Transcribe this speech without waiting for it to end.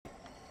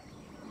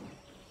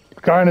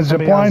Guy on a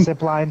zip line.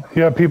 Zip line.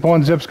 Yeah, people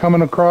on zips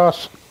coming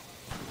across.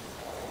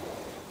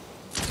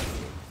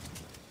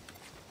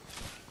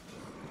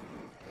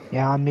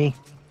 Yeah, on me.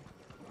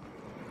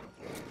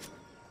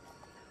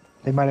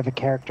 They might have a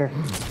character.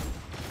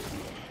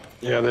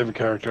 Yeah, they have a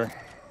character.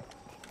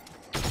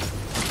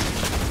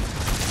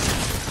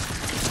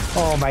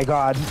 Oh my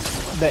god.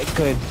 That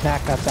good.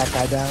 Mac got that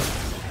guy down.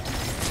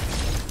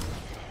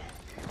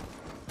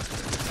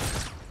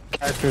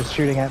 Character's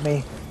shooting at me.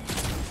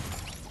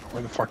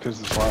 Where the fuck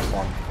is this last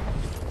one?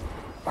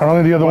 I don't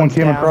think the other one One's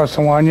came down. across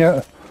the line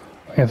yet.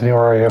 Anthony,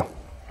 where are you?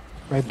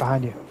 Right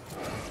behind you.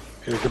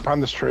 Here, get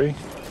behind this tree.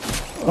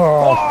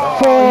 Oh,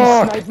 He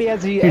fuck! sniped me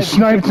as he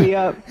sniped picked me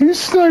up. He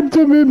sniped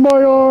him in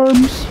my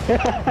arms.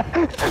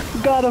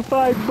 Gotta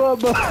find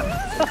Bubba.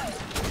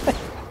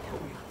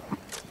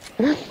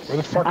 Where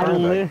the fuck are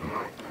they?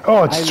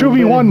 Oh, it's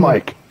 2v1,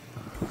 Mike.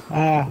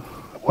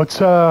 Let's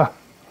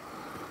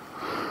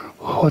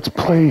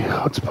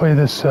play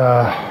this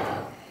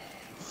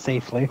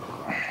Safely.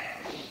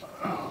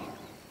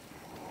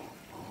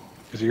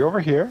 Is he over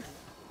here?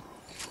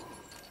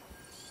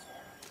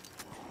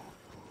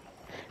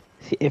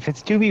 If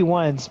it's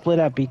 2v1 split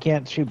up, he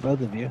can't shoot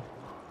both of you.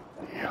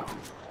 Yeah.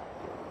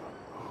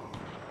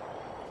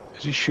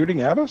 Is he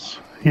shooting at us?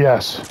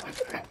 Yes.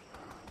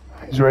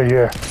 He's right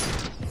here.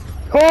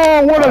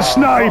 Oh, what a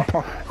snipe!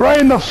 Right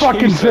in the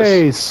fucking Jesus.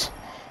 face.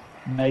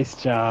 Nice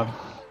job.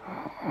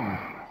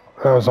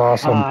 That was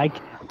awesome. I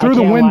Through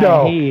the can't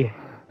lie, window.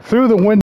 Through the window.